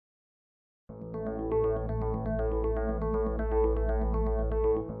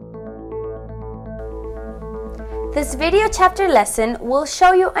This video chapter lesson will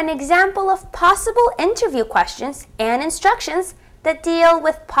show you an example of possible interview questions and instructions that deal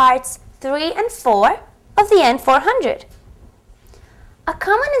with parts 3 and 4 of the N400. A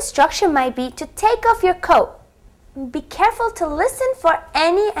common instruction might be to take off your coat. Be careful to listen for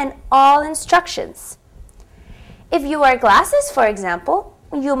any and all instructions. If you wear glasses, for example,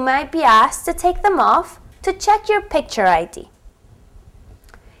 you might be asked to take them off to check your picture ID.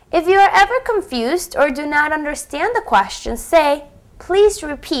 If you are ever confused or do not understand the question, say, "Please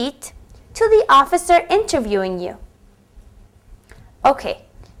repeat," to the officer interviewing you. Okay,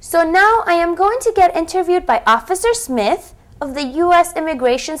 so now I am going to get interviewed by Officer Smith of the U.S.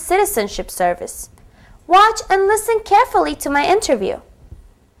 Immigration Citizenship Service. Watch and listen carefully to my interview.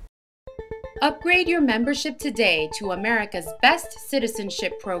 Upgrade your membership today to America's best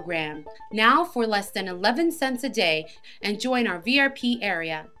citizenship program, now for less than 11 cents a day, and join our VRP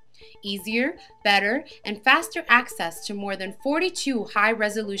area. Easier, better, and faster access to more than 42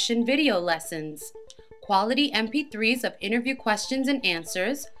 high-resolution video lessons, quality MP3s of interview questions and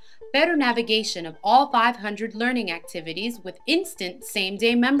answers, better navigation of all 500 learning activities with instant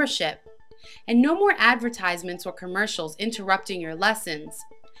same-day membership, and no more advertisements or commercials interrupting your lessons.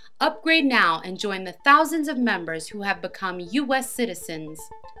 Upgrade now and join the thousands of members who have become U.S. citizens.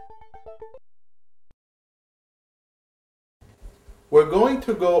 We're going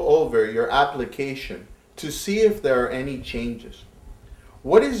to go over your application to see if there are any changes.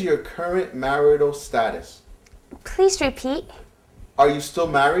 What is your current marital status? Please repeat. Are you still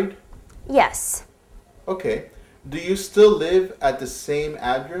married? Yes. Okay. Do you still live at the same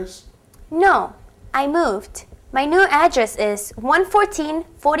address? No, I moved. My new address is 114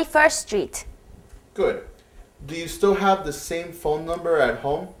 41st Street. Good. Do you still have the same phone number at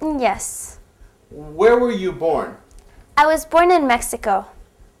home? Yes. Where were you born? I was born in Mexico.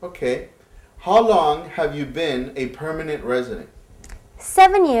 Okay. How long have you been a permanent resident?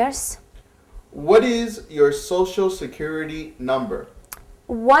 7 years. What is your social security number?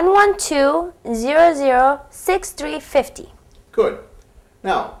 112-006350. Good.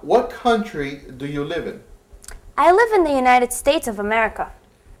 Now, what country do you live in? I live in the United States of America.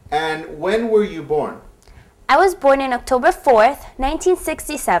 And when were you born? I was born in October 4th,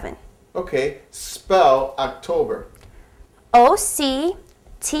 1967. Okay, spell October. O-C-T-O-B-E-R.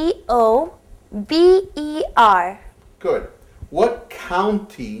 Good. What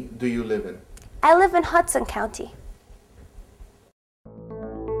county do you live in? I live in Hudson County.